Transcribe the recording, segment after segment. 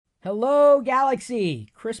Hello, Galaxy!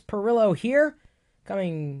 Chris Perillo here,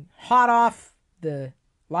 coming hot off the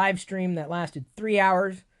live stream that lasted 3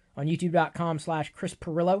 hours on youtube.com/Chris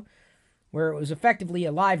Perillo, where it was effectively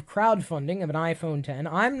a live crowdfunding of an iPhone 10.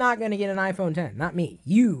 I'm not going to get an iPhone 10, not me.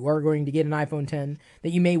 You are going to get an iPhone 10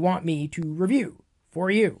 that you may want me to review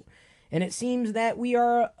for you. And it seems that we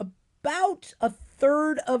are about a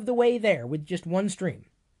third of the way there with just one stream.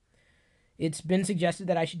 It's been suggested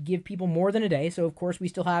that I should give people more than a day, so of course we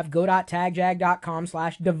still have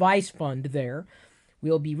go.tagjag.com/device fund there.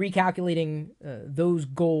 We'll be recalculating those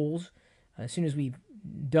goals as soon as we've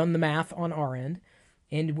done the math on our end,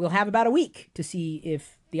 and we'll have about a week to see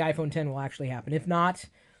if the iPhone 10 will actually happen. If not,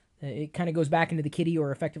 it kind of goes back into the kitty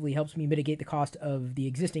or effectively helps me mitigate the cost of the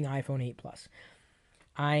existing iPhone 8 Plus.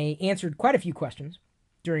 I answered quite a few questions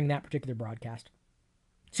during that particular broadcast.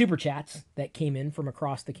 Super chats that came in from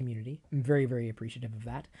across the community. I'm very, very appreciative of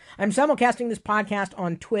that. I'm simulcasting this podcast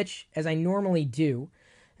on Twitch as I normally do,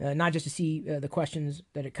 not just to see the questions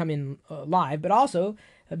that come in live, but also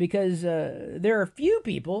because there are a few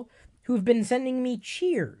people who've been sending me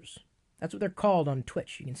cheers. That's what they're called on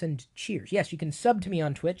Twitch. You can send cheers. Yes, you can sub to me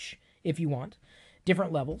on Twitch if you want,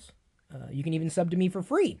 different levels. You can even sub to me for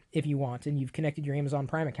free if you want, and you've connected your Amazon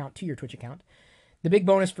Prime account to your Twitch account. The big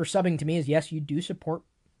bonus for subbing to me is, yes, you do support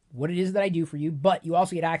what it is that I do for you, but you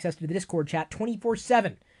also get access to the Discord chat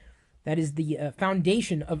 24/7. That is the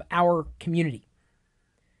foundation of our community.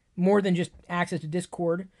 More than just access to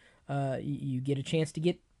Discord, you get a chance to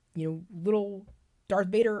get, little Darth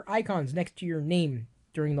Vader icons next to your name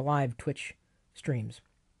during the live Twitch streams,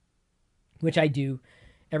 which I do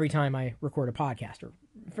every time I record a podcast, or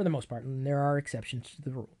for the most part, and there are exceptions to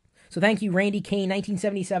the rule. So thank you, Randy Kane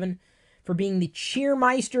 1977, for being the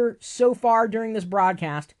cheermeister so far during this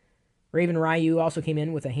broadcast. Raven Ryu also came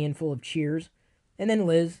in with a handful of cheers, and then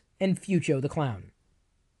Liz and Fucho the Clown.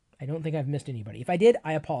 I don't think I've missed anybody. If I did,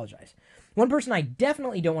 I apologize. One person I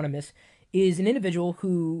definitely don't want to miss is an individual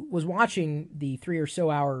who was watching the 3 or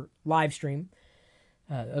so hour live stream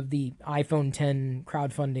of the iPhone 10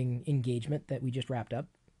 crowdfunding engagement that we just wrapped up.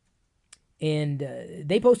 And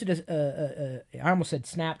they posted I almost said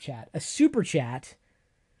Snapchat, a super chat.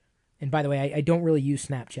 And by the way, I don't really use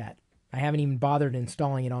Snapchat. I haven't even bothered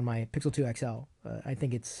installing it on my Pixel 2 XL. I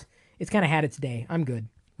think it's kind of had its day. I'm good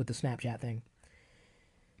with the Snapchat thing.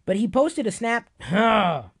 But he posted a snap.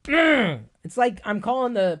 It's like I'm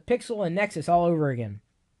calling the Pixel and Nexus all over again.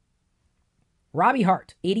 Robbie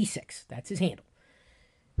Hart, 86, that's his handle,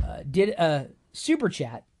 did a super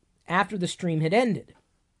chat after the stream had ended,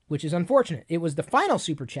 which is unfortunate. It was the final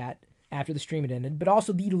super chat after the stream had ended, but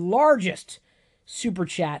also the largest super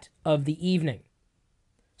chat of the evening.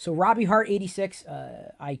 So Robbie Hart 86,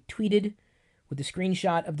 I tweeted with the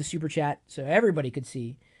screenshot of the super chat so everybody could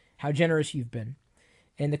see how generous you've been.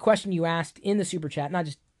 And the question you asked in the super chat, not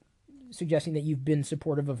just suggesting that you've been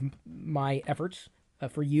supportive of my efforts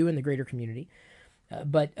for you and the greater community,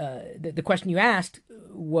 but the question you asked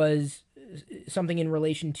was something in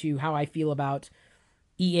relation to how I feel about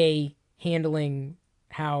EA handling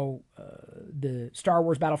how the Star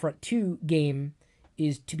Wars Battlefront 2 game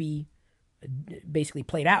is to be basically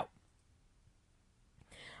played out.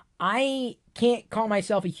 I can't call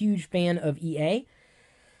myself a huge fan of EA.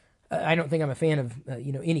 I don't think I'm a fan of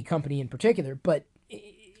any company in particular, but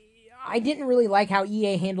I didn't really like how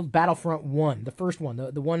EA handled Battlefront 1, the first one,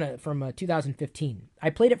 the one from 2015. I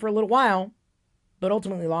played it for a little while, but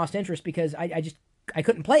ultimately lost interest because I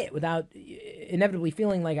couldn't play it without inevitably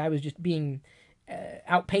feeling like I was just being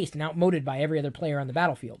outpaced and outmoded by every other player on the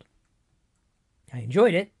battlefield. I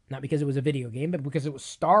enjoyed it, not because it was a video game, but because it was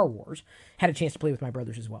Star Wars. Had a chance to play with my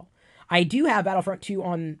brothers as well. I do have Battlefront 2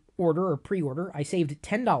 on order or pre-order. I saved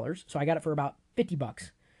 $10, so I got it for about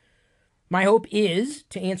 $50. My hope is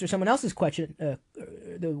to answer someone else's question,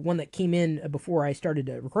 the one that came in before I started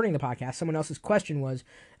recording the podcast. Someone else's question was,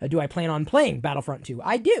 do I plan on playing Battlefront 2?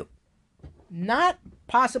 I do. Not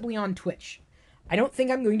possibly on Twitch. I don't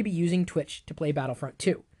think I'm going to be using Twitch to play Battlefront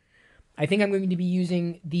 2. I think I'm going to be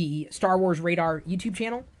using the Star Wars Radar YouTube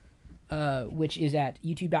channel, which is at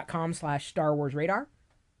youtube.com/Star Wars Radar.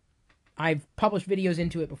 I've published videos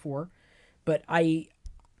into it before, but I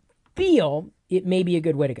feel it may be a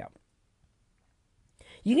good way to go.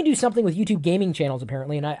 You can do something with YouTube gaming channels,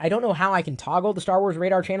 apparently, and I don't know how I can toggle the Star Wars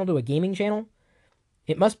Radar channel to a gaming channel.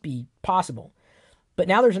 It must be possible. But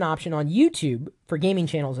now there's an option on YouTube for gaming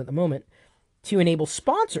channels at the moment to enable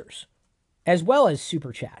sponsors as well as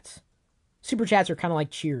super chats. Super chats are kind of like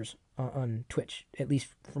cheers on Twitch, at least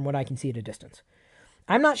from what I can see at a distance.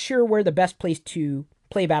 I'm not sure where the best place to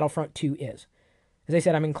play Battlefront 2 is. As I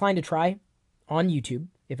said, I'm inclined to try on YouTube.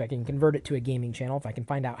 if I can convert it to a gaming channel, if I can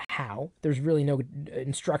find out how. There's really no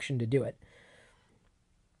instruction to do it.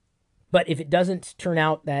 But if it doesn't turn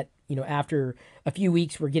out that, after a few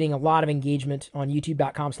weeks we're getting a lot of engagement on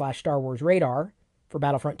youtube.com/Star Wars Radar for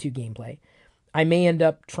Battlefront 2 gameplay, I may end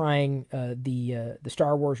up trying the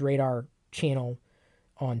Star Wars Radar channel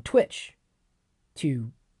on Twitch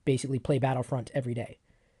to basically play Battlefront every day.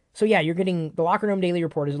 So yeah, you're getting the Locker Gnome Daily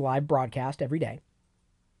Report is a live broadcast every day,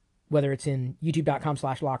 whether it's in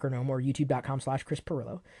youtube.com/LockerGnome or youtube.com/Chris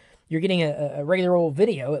Pirillo. You're getting a regular old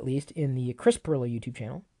video, at least, in the Chris Pirillo YouTube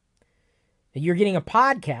channel. You're getting a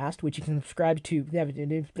podcast, which you can subscribe to.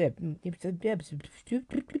 Did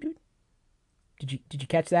you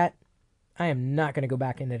catch that? I am not going to go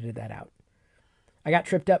back and edit that out. I got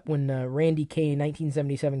tripped up when Randy K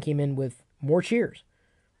 1977 came in with more cheers.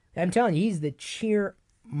 I'm telling you, he's the cheer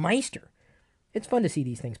meister. It's fun to see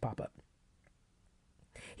these things pop up.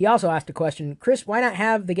 He also asked a question, Chris, why not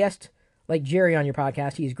have the guest like Jerry on your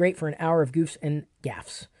podcast? He is great for an hour of goofs and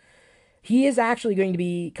gaffs. He is actually going to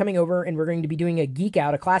be coming over, and we're going to be doing a geek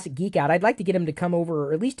out, a classic geek out. I'd like to get him to come over,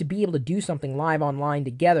 or at least to be able to do something live online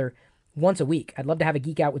together once a week. I'd love to have a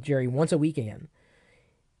geek out with Jerry once a week again.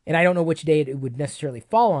 And I don't know which day it would necessarily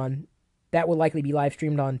fall on. That will likely be live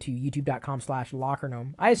streamed onto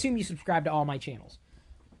youtube.com/LockerGnome. I assume you subscribe to all my channels.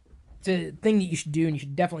 It's a thing that you should do, and you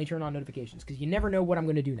should definitely turn on notifications, because you never know what I'm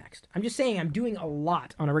going to do next. I'm just saying I'm doing a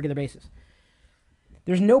lot on a regular basis.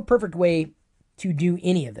 There's no perfect way to do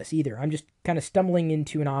any of this either. I'm just kind of stumbling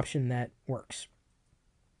into an option that works.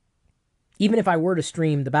 Even if I were to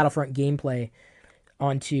stream the Battlefront gameplay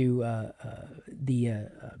onto the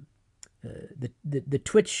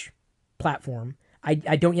Twitch platform, I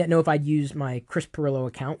don't yet know if I'd use my Chris Pirillo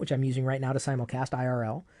account, which I'm using right now to simulcast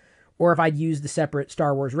IRL, or if I'd use the separate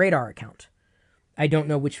Star Wars Radar account. I don't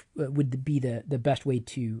know which would be the best way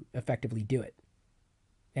to effectively do it.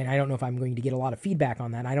 And I don't know if I'm going to get a lot of feedback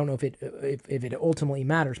on that. I don't know if it ultimately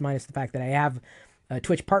matters, minus the fact that I have a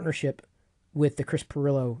Twitch partnership with the Chris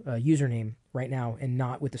Pirillo username right now, and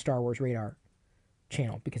not with the Star Wars Radar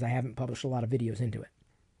channel, because I haven't published a lot of videos into it.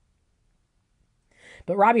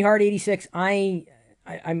 But Robbie Hart 86, I'm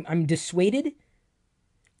dissuaded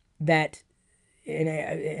that,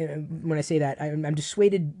 and when I say that, I'm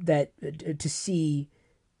dissuaded that to see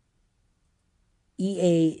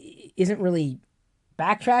EA isn't really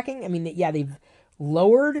backtracking. I mean, yeah, they've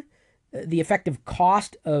lowered the effective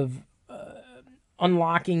cost of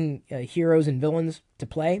unlocking heroes and villains to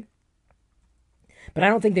play, but I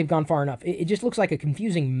don't think they've gone far enough. It just looks like a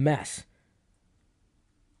confusing mess.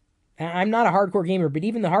 I'm not a hardcore gamer, but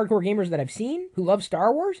even the hardcore gamers that I've seen who love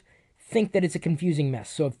Star Wars think that it's a confusing mess.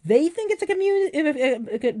 So if they think it's a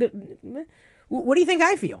what do you think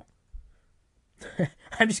I feel?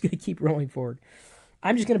 I'm just going to keep rolling forward.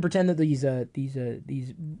 I'm just going to pretend that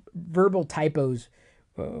these verbal typos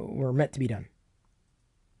were meant to be done.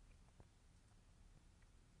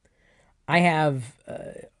 I have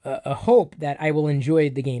a hope that I will enjoy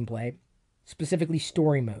the gameplay, specifically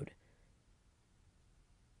story mode.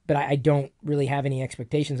 But I don't really have any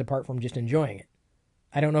expectations apart from just enjoying it.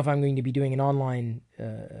 I don't know if I'm going to be doing an online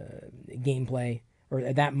gameplay, or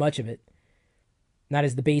that much of it. Not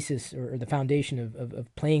as the basis or the foundation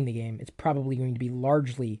of playing the game. It's probably going to be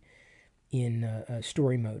largely in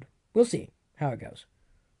story mode. We'll see how it goes.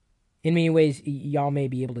 In many ways, y'all may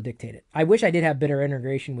be able to dictate it. I wish I did have better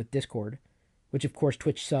integration with Discord, which of course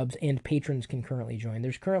Twitch subs and patrons can currently join.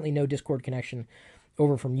 There's currently no Discord connection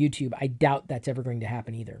over from YouTube. I doubt that's ever going to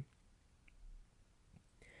happen either.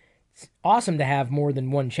 It's awesome to have more than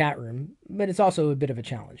one chat room, but it's also a bit of a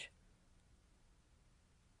challenge.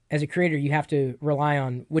 As a creator, you have to rely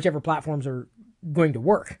on whichever platforms are going to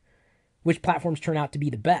work, which platforms turn out to be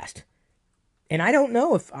the best. And I don't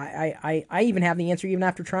know if I even have the answer, even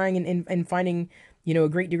after trying and finding, a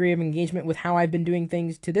great degree of engagement with how I've been doing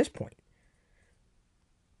things to this point.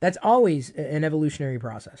 That's always an evolutionary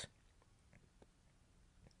process.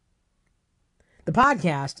 The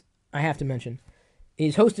podcast, I have to mention,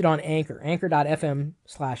 is hosted on Anchor,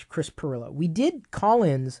 anchor.fm/Chris Pirillo. We did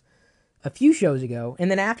call-ins a few shows ago, and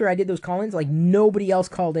then after I did those call-ins, nobody else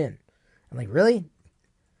called in. I'm like, really?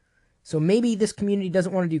 So maybe this community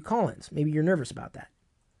doesn't want to do call-ins. Maybe you're nervous about that.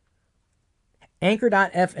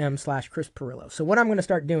 Anchor.fm/Chris Pirillo. So what I'm going to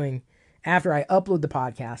start doing after I upload the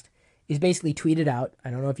podcast is basically tweet it out. I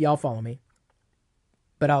don't know if y'all follow me,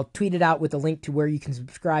 but I'll tweet it out with a link to where you can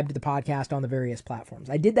subscribe to the podcast on the various platforms.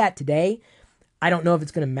 I did that today. I don't know if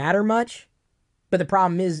it's going to matter much, but the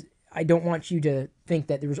problem is I don't want you to think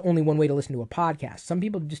that there's only one way to listen to a podcast. Some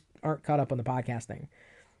people just aren't caught up on the podcast thing.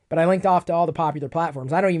 But I linked off to all the popular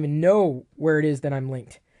platforms. I don't even know where it is that I'm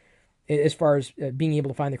linked. as far as being able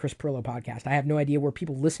to find the Chris Pirillo podcast. I have no idea where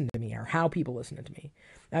people listen to me or how people listen to me.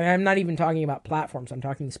 I mean, I'm not even talking about platforms. I'm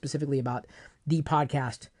talking specifically about the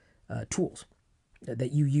podcast tools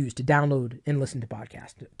that you use to download and listen to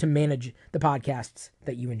podcasts, to manage the podcasts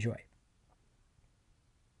that you enjoy.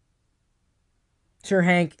 Sir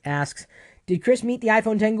Hank asks, did Chris meet the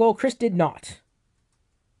iPhone 10 goal? Chris did not.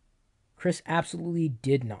 Chris absolutely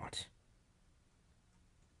did not.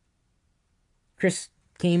 Chris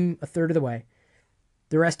came a third of the way.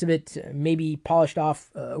 The rest of it may be polished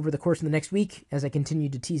off over the course of the next week as I continue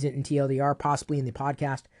to tease it in TLDR, possibly in the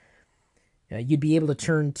podcast. You'd be able to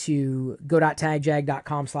turn to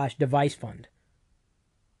go.tagjag.com/device-fund.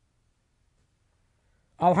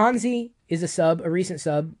 Alhanzi is a recent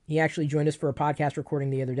sub. He actually joined us for a podcast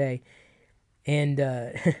recording the other day. And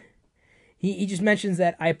he just mentions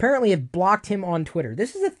that I apparently have blocked him on Twitter.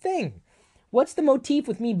 This is a thing. What's the motif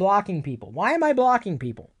with me blocking people? Why am I blocking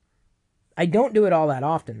people? I don't do it all that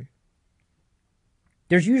often.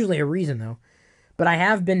 There's usually a reason, though. But I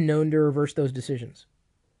have been known to reverse those decisions.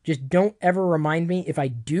 Just don't ever remind me, if I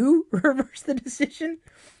do reverse the decision,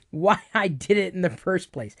 why I did it in the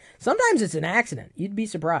first place. Sometimes it's an accident. You'd be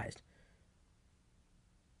surprised.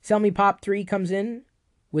 Sell Me Pop 3 comes in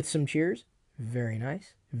with some cheers. Very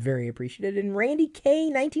nice. Very appreciated. And Randy K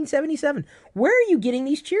 1977. Where are you getting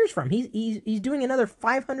these cheers from? He's doing another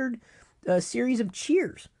 500 series of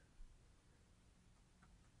cheers.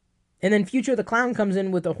 And then Future the Clown comes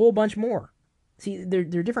in with a whole bunch more. See,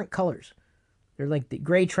 they're different colors. They're like the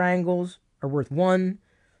gray triangles are worth 1.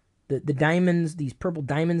 The diamonds, these purple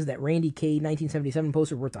diamonds that Randy K 1977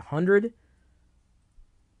 posted, are worth 100.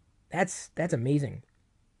 That's amazing.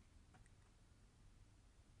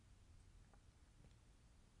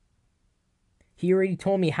 He already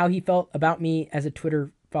told me how he felt about me as a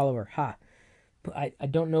Twitter follower. I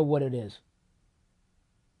don't know what it is.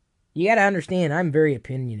 You got to understand, I'm very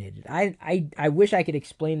opinionated. I wish I could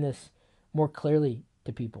explain this more clearly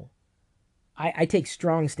to people. I take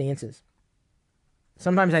strong stances.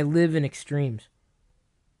 Sometimes I live in extremes.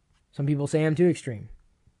 Some people say I'm too extreme.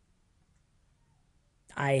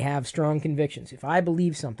 I have strong convictions. If I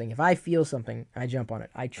believe something, if I feel something, I jump on it.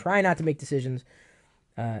 I try not to make decisions,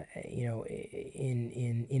 in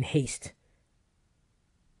haste.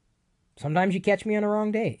 Sometimes you catch me on a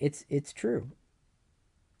wrong day. It's true.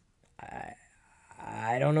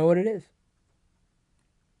 I don't know what it is.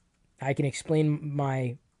 I can explain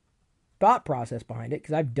my thought process behind it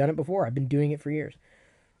because I've done it before. I've been doing it for years.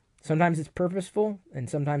 Sometimes it's purposeful and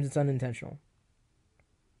sometimes it's unintentional.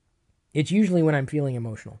 It's usually when I'm feeling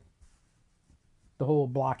emotional. The whole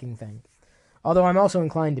blocking thing. Although I'm also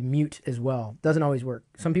inclined to mute as well. Doesn't always work.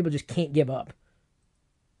 Some people just can't give up.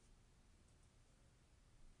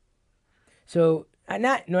 So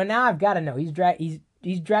now I've got to know. He's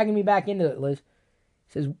dragging me back into it, Liz.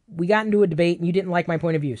 He says, we got into a debate and you didn't like my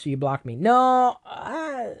point of view, so you blocked me. No,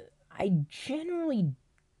 I generally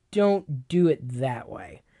don't do it that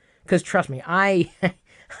way. Because trust me,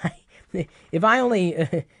 if I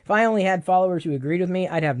only had followers who agreed with me,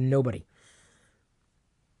 I'd have nobody.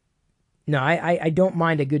 No, I don't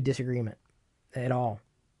mind a good disagreement at all.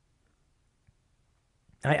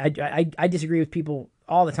 I disagree with people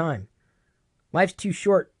all the time. Life's too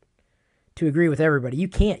short to agree with everybody. You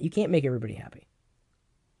can't make everybody happy.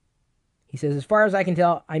 He says, as far as I can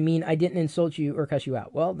tell, I didn't insult you or cuss you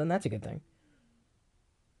out. Well, then that's a good thing.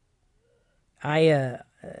 I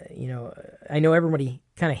know everybody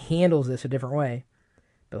kind of handles this a different way.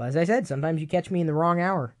 But as I said, sometimes you catch me in the wrong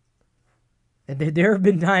hour. And there have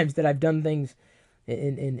been times that I've done things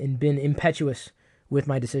and been impetuous with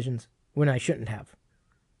my decisions when I shouldn't have.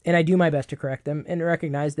 And I do my best to correct them and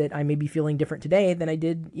recognize that I may be feeling different today than I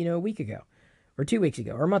did, a week ago, or 2 weeks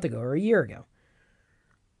ago, or a month ago, or a year ago.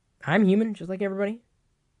 I'm human, just like everybody.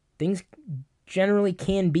 Things generally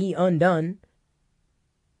can be undone,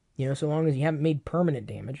 so long as you haven't made permanent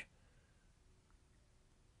damage.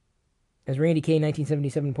 As Randy K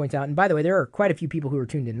 1977 points out, and by the way, there are quite a few people who are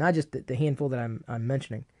tuned in, not just the handful that I'm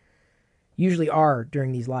mentioning. Usually are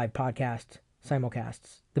during these live podcast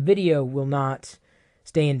simulcasts. The video will not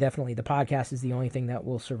stay indefinitely. The podcast is the only thing that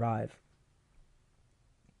will survive.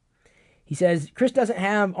 He says, Chris doesn't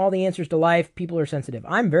have all the answers to life. People are sensitive.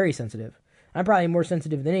 I'm very sensitive. I'm probably more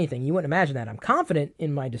sensitive than anything. You wouldn't imagine that. I'm confident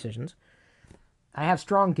in my decisions. I have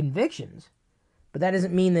strong convictions. But that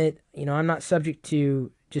doesn't mean that, I'm not subject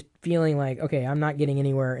to just feeling like, okay, I'm not getting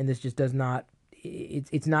anywhere and this just does not,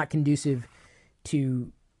 it's not conducive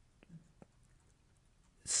to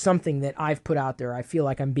something that I've put out there. I feel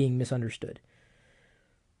like I'm being misunderstood.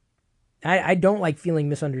 I don't like feeling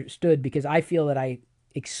misunderstood because I feel that I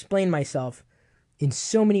explain myself in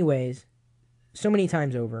so many ways, so many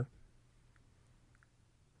times over.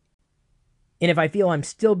 And if I feel I'm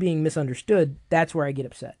still being misunderstood, that's where I get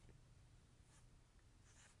upset.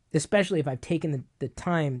 Especially if I've taken the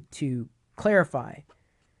time to clarify.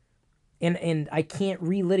 And I can't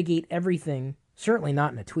relitigate everything, certainly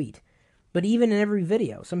not in a tweet, but even in every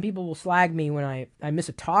video. Some people will slag me when I miss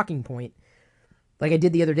a talking point, like I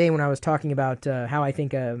did the other day when I was talking about how I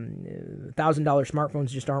think $1,000 smartphones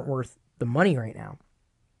just aren't worth the money right now.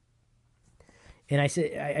 And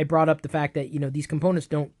I brought up the fact that, these components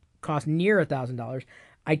don't cost near $1,000.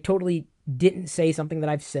 I totally didn't say something that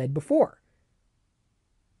I've said before.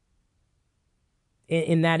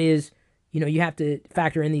 And that is, you have to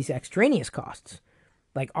factor in these extraneous costs,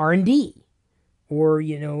 like R&D, or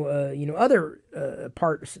other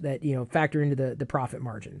parts that factor into the profit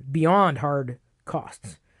margin beyond hard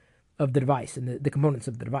costs of the device and the components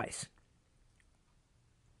of the device.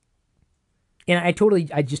 And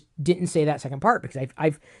I just didn't say that second part because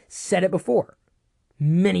I've said it before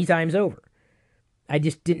many times over. I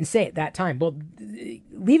just didn't say it that time. Well,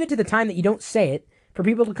 leave it to the time that you don't say it for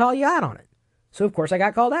people to call you out on it. So, of course, I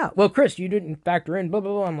got called out. Well, Chris, you didn't factor in blah,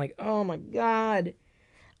 blah, blah. I'm like, oh, my God.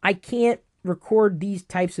 I can't record these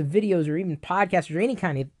types of videos or even podcasts or any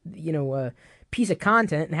kind of, piece of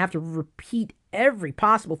content and have to repeat every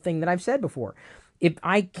possible thing that I've said before. If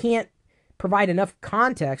I can't provide enough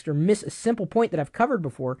context or miss a simple point that I've covered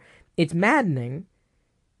before, it's maddening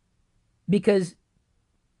because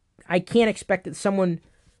I can't expect that someone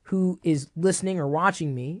who is listening or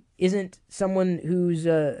watching me isn't someone who's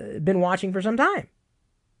been watching for some time.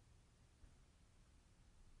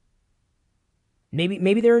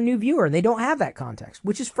 Maybe they're a new viewer and they don't have that context,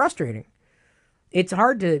 which is frustrating. It's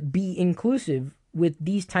hard to be inclusive with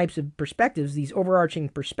these types of perspectives, these overarching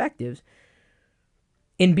perspectives,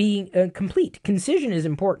 and being complete. Concision is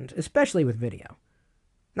important, especially with video.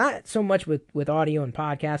 Not so much with audio and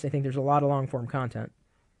podcasts. I think there's a lot of long-form content.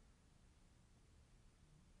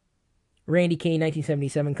 Randy K.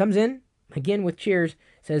 1977 comes in, again with cheers,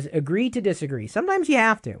 says, agree to disagree. Sometimes you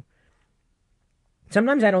have to.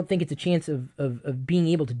 Sometimes I don't think it's a chance of being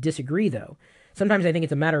able to disagree, though. Sometimes I think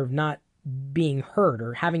it's a matter of not being heard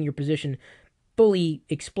or having your position fully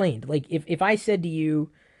explained. Like if I said to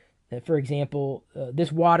you, for example,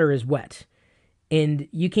 this water is wet, and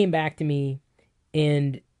you came back to me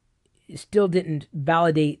and still didn't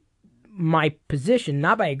validate my position,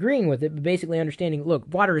 not by agreeing with it, but basically understanding, look,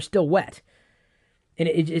 water is still wet. And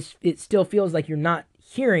it still feels like you're not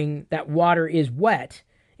hearing that water is wet,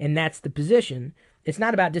 and that's the position. It's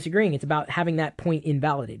not about disagreeing. It's about having that point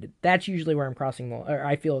invalidated. That's usually where I'm crossing the line. Or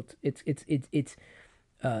I feel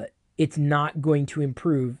it's not going to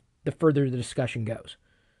improve the further the discussion goes.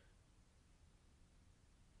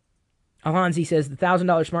 Alhanzi says, the $1,000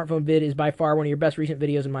 smartphone vid is by far one of your best recent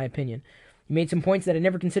videos, in my opinion. You made some points that I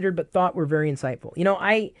never considered but thought were very insightful.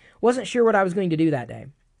 I wasn't sure what I was going to do that day.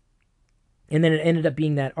 And then it ended up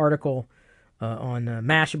being that article on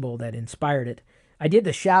Mashable that inspired it. I did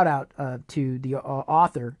the shout out to the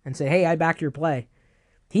author and say, hey, I backed your play.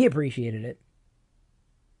 He appreciated it.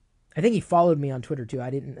 I think he followed me on Twitter too.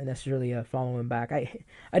 I didn't necessarily follow him back.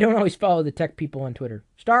 I don't always follow the tech people on Twitter.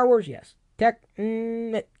 Star Wars, yes. Tech,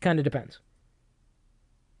 it kind of depends.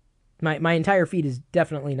 My entire feed is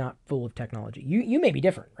definitely not full of technology. You may be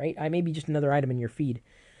different, right? I may be just another item in your feed.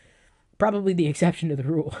 Probably the exception to the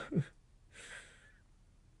rule.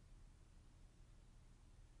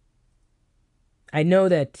 I know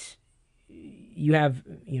that you have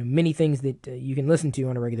many things that you can listen to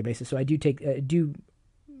on a regular basis, so I do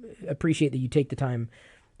appreciate that you take the time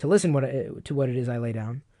to listen to what it is I lay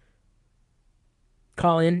down.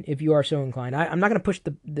 Call in if you are so inclined. I'm not going to push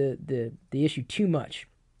the issue too much,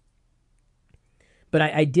 but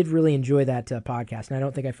I did really enjoy that podcast, and I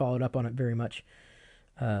don't think I followed up on it very much.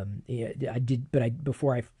 I did, but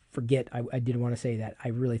before I forget, I did want to say that I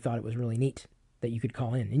really thought it was really neat that you could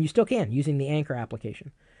call in, and you still can using the Anchor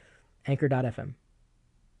application, Anchor.fm.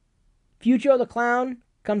 Fucho the Clown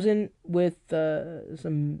comes in with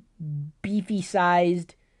some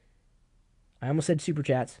beefy-sized, I almost said super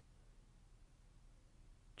chats.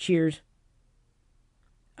 Cheers.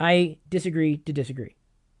 I disagree to disagree.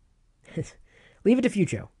 Leave it to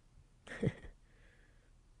Fucho.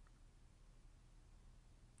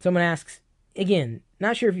 Someone asks, again,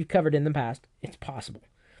 not sure if you've covered it in the past. It's possible.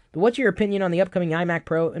 But what's your opinion on the upcoming iMac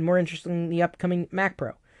Pro, and more interesting, the upcoming Mac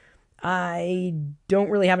Pro? I don't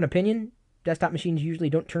really have an opinion. Desktop machines usually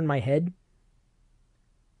don't turn my head.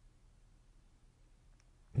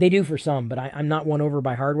 They do for some, but I'm not won over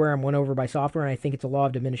by hardware. I'm won over by software, and I think it's a law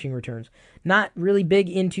of diminishing returns. Not really big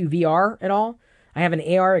into VR at all. I have an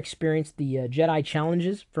AR Experience, the Jedi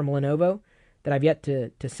Challenges from Lenovo that I've yet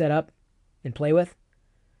to set up and play with.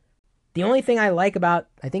 The only thing I like about,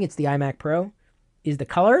 I think it's the iMac Pro, is the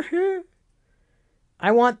color.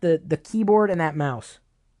 I want the keyboard and that mouse.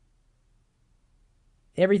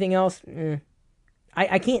 Everything else,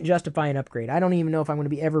 I can't justify an upgrade. I don't even know if I'm going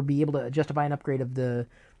to ever be able to justify an upgrade of the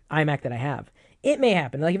iMac that I have. It may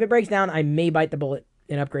happen. Like, if it breaks down, I may bite the bullet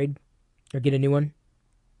and upgrade or get a new one.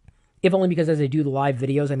 If only because as I do the live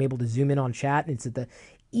videos, I'm able to zoom in on chat, and it's the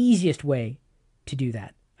easiest way to do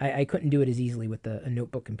that. I couldn't do it as easily with a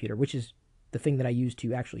notebook computer, which is the thing that I use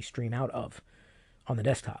to actually stream out of on the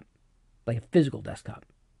desktop, like a physical desktop.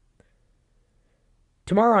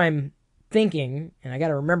 Tomorrow I'm thinking, and I got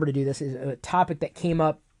to remember to do this, is a topic that came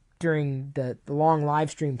up during the long live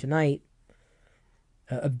stream tonight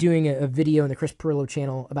of doing a video in the Chris Pirillo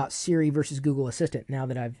channel about Siri versus Google Assistant. Now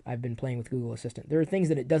that I've been playing with Google Assistant, there are things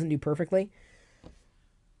that it doesn't do perfectly,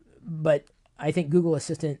 but I think Google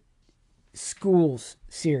Assistant schools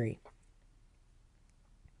Siri,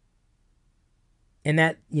 and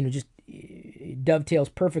that just dovetails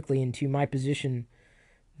perfectly into my position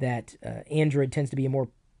that Android tends to be a more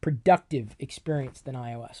productive experience than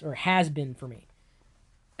iOS, or has been for me.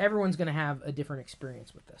 Everyone's going to have a different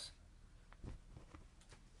experience with this.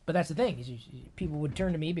 But that's the thing, is people would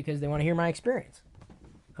turn to me because they want to hear my experience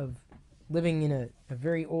of living in a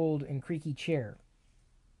very old and creaky chair,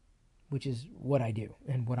 which is what I do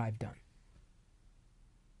and what I've done.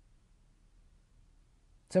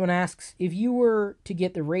 Someone asks, if you were to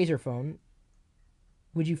get the Razer phone,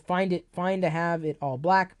 would you find it fine to have it all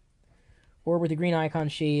black or with the green icon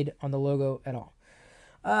shade on the logo at all?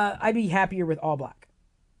 I'd be happier with all black.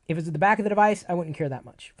 If it's at the back of the device, I wouldn't care that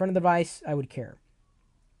much. Front of the device, I would care.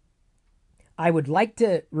 I would like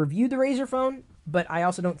to review the Razer phone, but I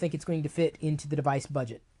also don't think it's going to fit into the device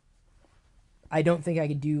budget. I don't think I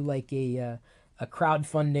could do like a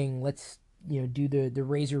crowdfunding, let's do the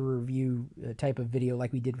Razer review type of video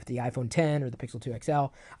like we did with the iPhone 10 or the Pixel 2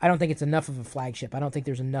 XL. I don't think it's enough of a flagship. I don't think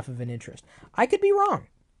there's enough of an interest. I could be wrong.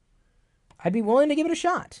 I'd be willing to give it a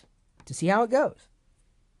shot to see how it goes.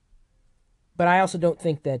 But I also don't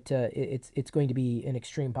think that it's going to be an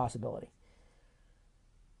extreme possibility.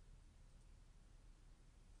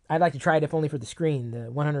 I'd like to try it if only for the screen,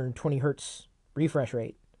 the 120 hertz refresh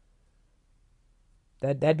rate.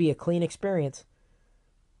 That'd be a clean experience.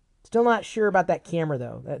 Still not sure about that camera,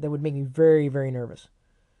 though. That would make me very, very nervous.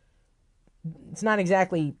 It's not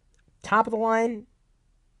exactly top of the line,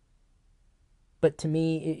 but to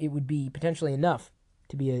me, it would be potentially enough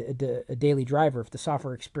to be a daily driver if the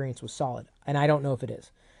software experience was solid. And I don't know if it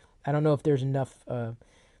is. I don't know if there's enough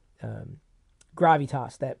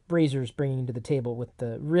gravitas that Razer's bringing to the table with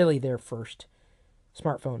really their first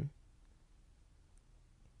smartphone.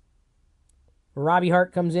 Robbie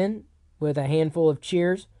Hart comes in with a handful of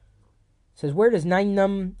cheers. Says, where does Nien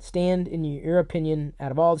Nunb stand in your opinion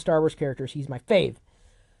out of all the Star Wars characters? He's my fave.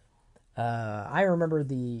 I remember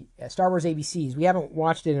the Star Wars ABCs. We haven't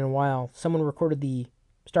watched it in a while. Someone recorded the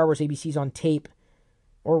Star Wars ABCs on tape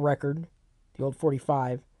or record, the old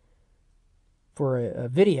 45, for a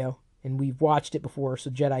video, and we've watched it before so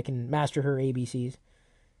Jedi can master her ABCs.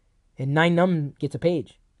 And Nien Nunb gets a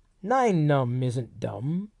page. Nien Nunb isn't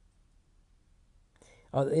dumb.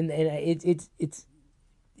 And it's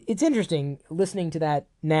interesting listening to that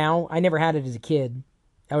now. I never had it as a kid.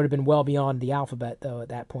 I would have been well beyond the alphabet, though, at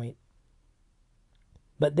that point.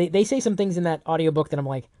 But they say some things in that audiobook that I'm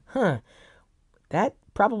like, that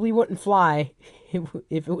probably wouldn't fly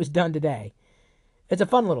if it was done today. It's a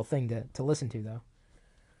fun little thing to listen to, though.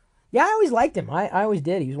 Yeah, I always liked him. I always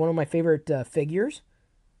did. He was one of my favorite figures.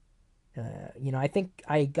 I think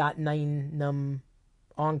I got Nien Nunb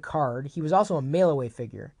on card. He was also a mail-away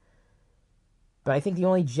figure. But I think the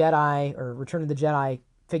only Jedi or Return of the Jedi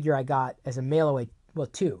figure I got as a mail-away, well,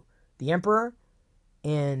 two. The Emperor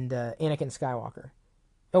and Anakin Skywalker.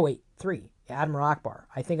 Oh, wait, three. Admiral Akbar.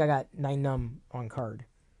 I think I got Nien Nunb on card.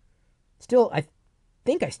 Still, I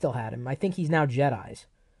think I still had him. I think he's now Jedi's.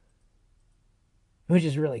 Which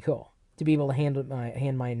is really cool. To be able to hand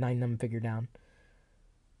my Nien Nunb figure down.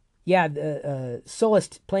 Yeah,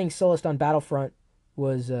 playing Sullust on Battlefront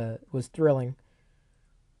was thrilling.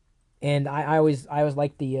 And I always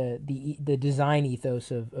liked the design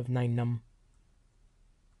ethos of Nien Nunb.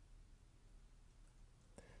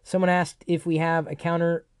 Someone asked if we have a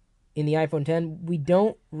counter in the iPhone 10. We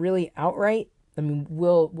don't really outright. I mean,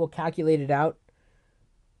 we'll calculate it out.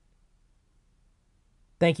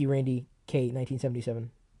 Thank you, Randy K. 1977.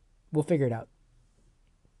 We'll figure it out.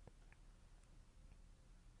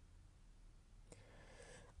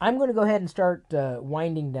 I'm going to go ahead and start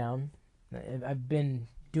winding down. I've been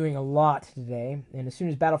doing a lot today, and as soon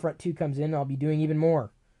as Battlefront 2 comes in, I'll be doing even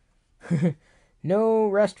more. No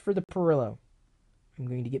rest for the Perillo. I'm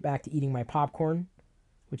going to get back to eating my popcorn,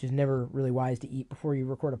 which is never really wise to eat before you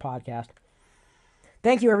record a podcast.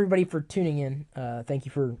 Thank you, everybody, for tuning in. Thank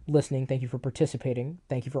you for listening. Thank you for participating.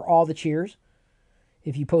 Thank you for all the cheers.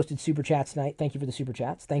 If you posted Super Chats tonight, thank you for the Super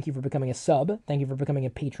Chats. Thank you for becoming a sub. Thank you for becoming a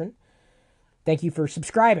patron. Thank you for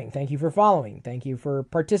subscribing. Thank you for following. Thank you for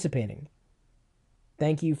participating.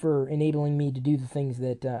 Thank you for enabling me to do the things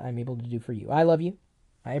that I'm able to do for you. I love you.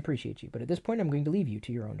 I appreciate you. But at this point, I'm going to leave you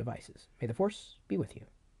to your own devices. May the Force be with you.